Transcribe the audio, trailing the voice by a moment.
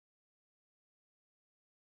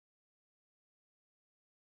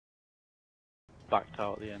backed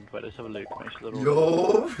out at the end. Wait, let's have a look. Make sure they're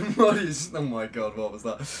all Yo, what is? Oh my god, what was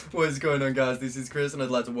that? What is going on, guys? This is Chris, and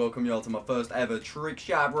I'd like to welcome you all to my first ever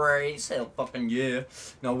Trickshot Race. Hell fucking yeah!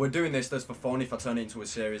 Now we're doing this just for fun. If I turn it into a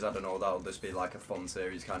series, I don't know. That'll just be like a fun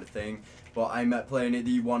series kind of thing. But I'm playing it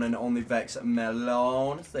the one and only Vex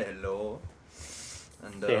Melon. Say hello.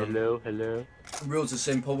 And hello. Rules are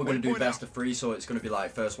simple. We're going to do best of 3, so it's going to be like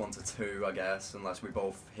first 1 to 2, I guess, unless we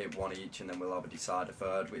both hit 1 each, and then we'll have a decider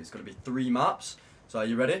third. It's going to be 3 maps. So are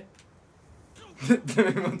you ready? What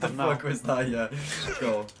the fuck was that? Yeah,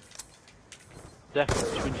 go.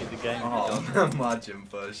 Definitely switching the game. Oh, imagine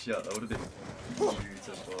first shot. That would have been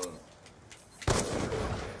beautiful.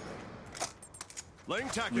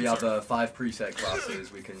 We have 5 preset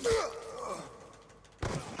classes. We can.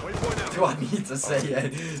 Do I need to say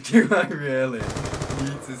anything? Do I really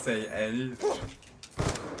need to say anything?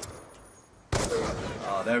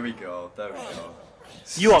 Oh, there we go. There we go.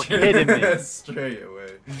 You are kidding me. Straight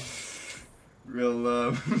away. Real,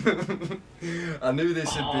 I knew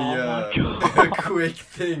this should be a quick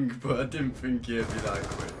thing, but I didn't think it'd be that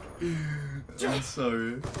quick. I'm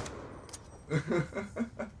sorry. I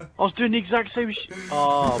was doing the exact same shit.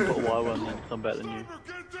 Oh, but why wasn't it? I'm better than you.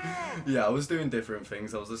 Yeah, I was doing different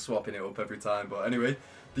things. I was just swapping it up every time. But anyway,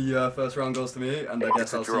 the first round goes to me, and I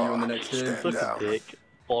guess I'll see you in the next game. Such a dick.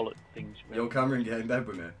 Bollock things. Yo, Cameron, get in bed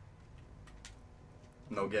with me.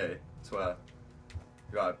 No gay, swear.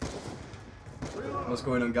 Right. What's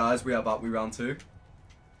going on, guys? We are back with round 2.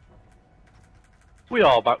 We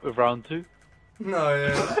are back with round 2. No,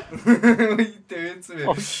 yeah. What are you doing to me?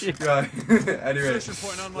 Oh shit. Right. Anyway,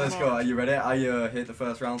 let's go. Are you ready? I hit the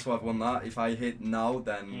first round, so I've won that. If I hit now,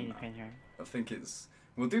 then I think it's.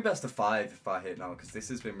 We'll do best of 5 if I hit now, because this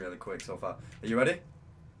has been really quick so far. Are you ready?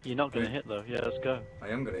 You're not gonna hit though. Yeah, let's go. I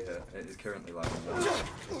am gonna hit. It is currently like.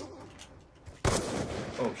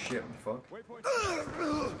 Oh shit! What the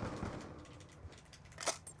fuck?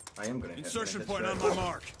 I am gonna hit. Insertion point on my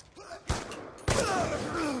mark.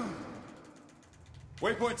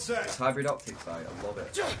 Waypoint set. It's hybrid optics, I love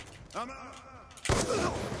it.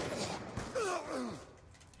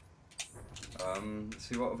 Let's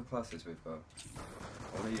see what other classes we've got.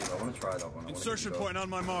 I want to try that one. Insertion point on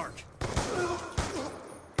my mark.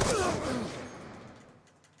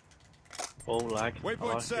 Oh, lag.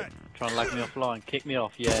 Waypoint like set. It. Trying to lag me offline. Kick me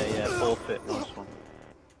off. Yeah, yeah. Forfeit. Nice one.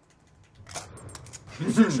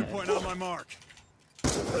 Insertion point on my mark.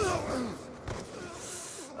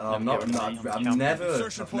 I've never been like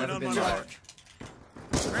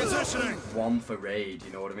transitioning. one for raid,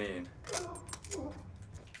 you know what I mean?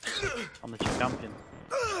 I'm the champion.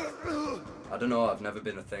 I don't know, I've never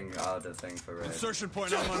been a thing for raid. Insertion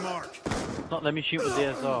point on my mark. Not let me shoot with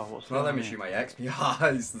DSR. What's not let me shoot my XP. Ah,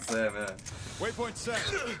 it's the same, yeah. Waypoint set.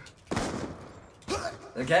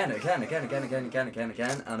 Again, and again.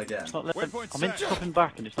 It's not I'm in stopping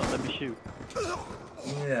back and it's not letting me shoot.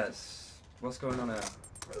 Yes. What's going on here?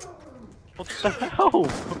 What the hell?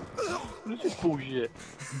 What is this bullshit?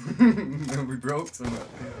 We broke something.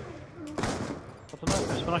 I don't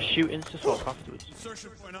know, it's when I shoot insta-swap afterwards.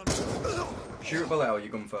 Shoot a bullet out, you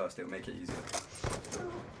gun first, it'll make it easier.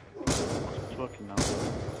 It's working now.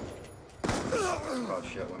 Oh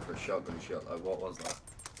shit, I went for a shotgun shot, like what was that?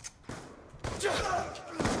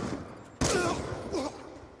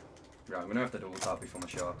 Right, I'm gonna have to double tap before my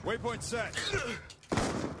shot. Waypoint set.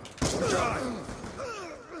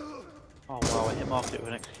 Oh wow, I hit marked it with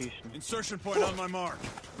an execution. Insertion point on my mark.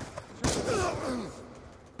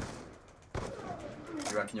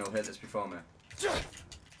 You reckon you'll hit this before me?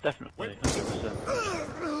 Definitely,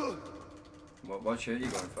 100%. What shit are you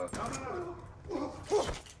going for?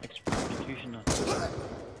 Execution now.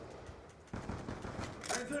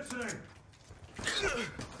 Transitioning.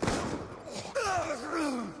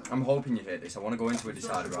 I'm hoping you hit this. I want to go into a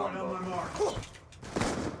decider round, but I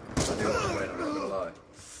do want to win, I'm not gonna lie.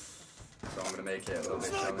 So I'm gonna make it a little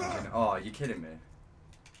bit challenging. Oh, are you kidding me?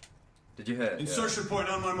 Did you hit? Insertion point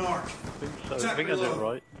on my mark. I think I did it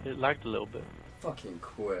right. It lagged a little bit. Fucking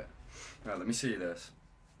quit. Right, let me see this.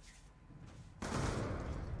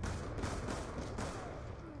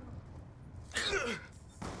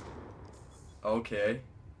 Okay.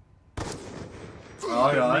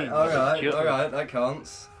 Alright, that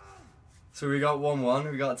counts. So we got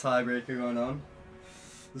 1-1, we got a tiebreaker going on.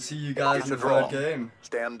 We'll see you guys in the third game.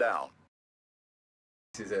 Stand down.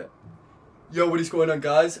 This is it. Yo, what is going on,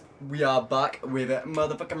 guys? We are back with a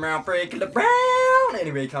motherfucking round break the round.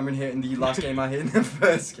 Anyway, Cameron hit in the last game I hit in the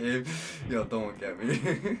first game. Yo, don't get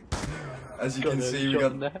me. As you can see, we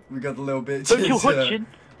got the little bitches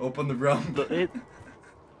up on the ramp. Okay,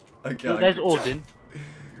 okay. there's Odin.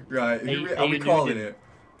 Right, are we calling it?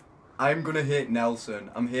 I'm gonna hit Nelson.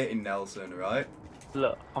 I'm hitting Nelson, right?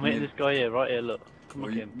 Look, I'm hitting this guy here, right here, look. Come Well,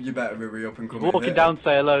 look at him. you better hurry up and come He's in walking here. down,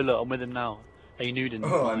 say hello, look, I'm with him now. Hey, Nudin.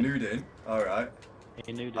 Oh, a Nudin. Alright.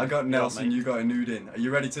 Hey, Nudin. I got Nelson, Right, you got a Nudin. Are you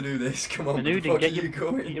ready to do this? Come on, Nudin, fuck get you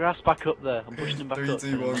going? your ass back up there. I'm pushing him back 3, up.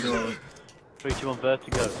 2, 1, go. 3, 2, 1,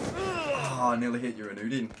 vertigo. Oh, I nearly hit you, a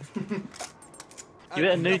Nudin. You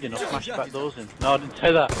hit a Nudin, I'll smash your back doors in. No, I didn't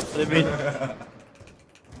say that. I didn't mean...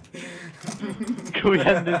 Can we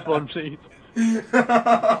end this one, please?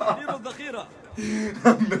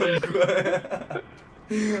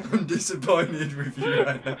 I'm disappointed with you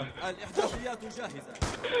right now.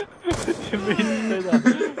 Didn't mean to say that.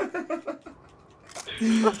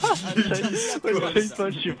 Wait,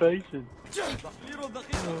 punch your face in.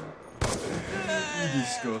 You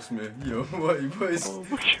disgust me. Yo, what is... Oh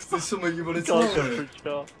my God. Is this something you want to tell Can't go me? for a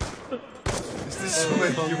shot. Is this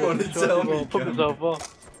something you want to tell me? Put myself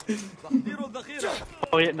off.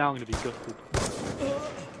 Oh yeah, now I'm gonna be gutted.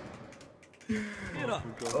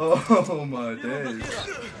 Oh my days.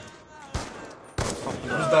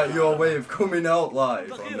 Was that your way of coming out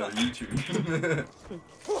live on YouTube?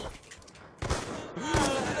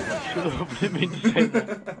 Shut up, didn't mean to say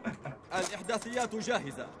that.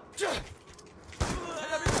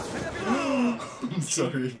 I'm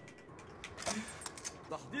sorry.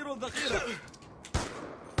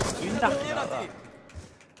 You napped about that.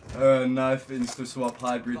 Knife insta swap,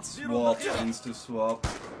 hybrid swap, insta swap.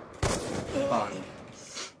 Bang.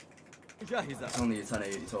 It's only a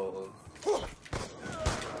 1080 total.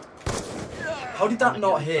 How did that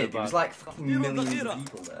not hit? There was like fucking millions of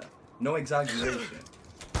people there. No exaggeration.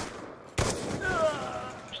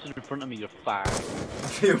 Just in front of me, you're fag. I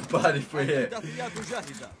feel bad if we hit.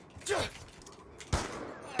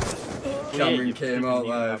 Cameron came out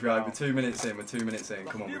live, right, we're 2 minutes in,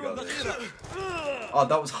 come on, we got this. Oh,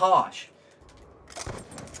 that was harsh.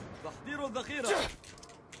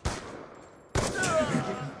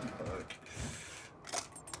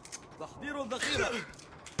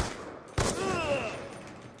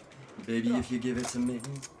 Baby, if you give it to me,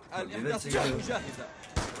 I'll give it to you.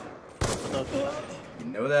 You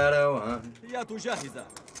know that I want.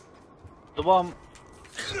 The one.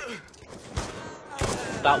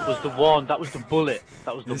 That was the one. That was the bullet.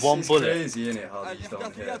 That was the one bullet. It's crazy, innit, how these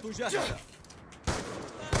don't hit. That was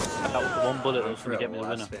the one bullet that was going to get me the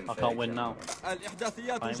winner. I can't win now. I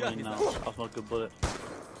ain't winning now. That's not a good bullet.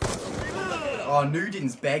 Oh,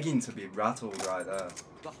 Nudin's begging to be rattled right there.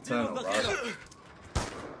 Eternal rattle.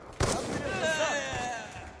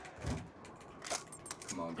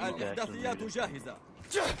 Come on, come on.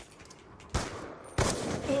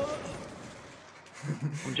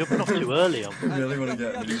 I'm jumping off too early. I really want to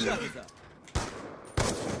get Nudin.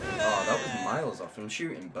 Oh, that was miles off. I'm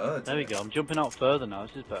shooting birds. There we go. I'm jumping out further now.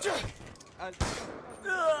 This is better. I'm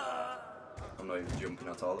not even jumping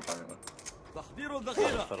at all, apparently.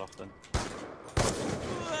 Fell off then.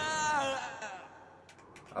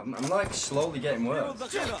 I'm like slowly getting worse.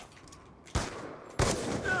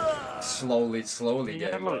 Slowly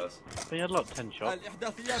getting worse. But you had like 10 shots.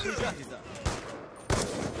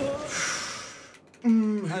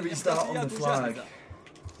 Who is that on the flag?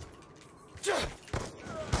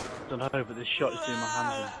 Don't know, but this shot is doing my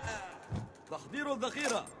hands in.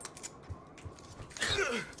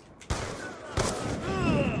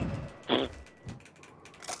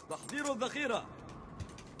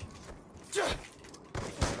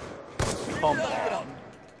 Come on.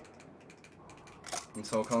 I'm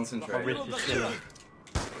so My concentrated. wrist is killing.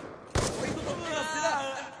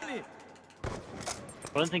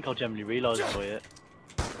 I don't think I'll generally realise it for it.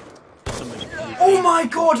 Oh my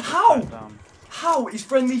god, how? How is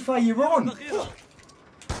friendly fire on? It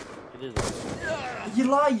is. Are you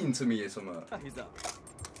lying to me or something?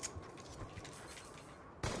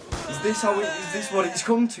 Is this what it's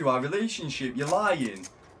come to, our relationship? You're lying.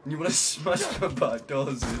 And you want to smash my back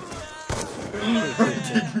doors in? I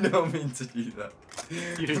did not mean to do that.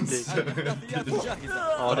 You did.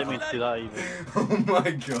 Oh, I didn't mean to do that either. Oh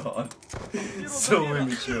my god. So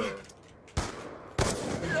immature.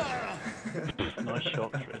 Nice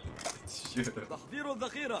shot, Chris. Shut up.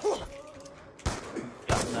 No.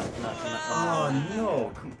 Oh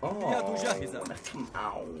no, come on. Come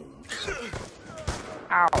on.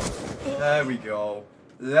 Ow. There we go.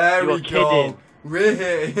 There You we are go. kidding. We're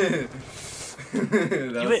here.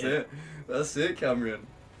 That's it. That's it, Cameron.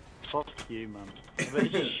 Fuck you, man. I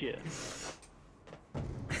bet it's shit.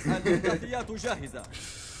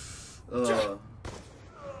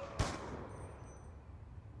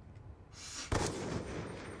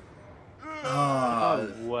 Ah.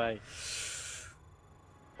 No way.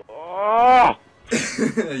 Oh!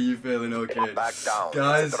 Are you feeling okay? Back down.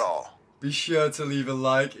 Guys, Draw. be sure to leave a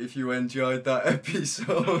like if you enjoyed that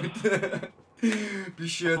episode. Be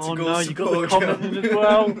sure to go support Cameron. As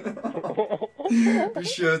well. Be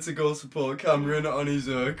sure to go support Cameron on his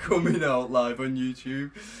coming out live on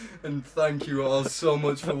YouTube. And thank you all so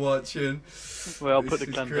much for watching. Well, I'll put the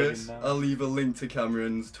clan tag in now. I'll leave a link to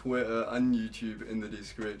Cameron's Twitter and YouTube in the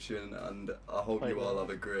description. And I hope you all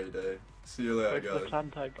have a great day. See you later, guys. The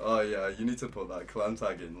clan tag. Oh yeah, you need to put that clan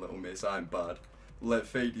tag in, little miss. I'm bad. Let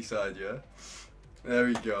fate decide, yeah? There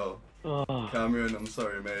we go. Oh. Cameron, I'm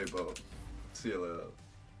sorry, mate, but see you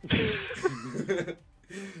later.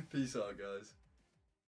 Peace out, guys.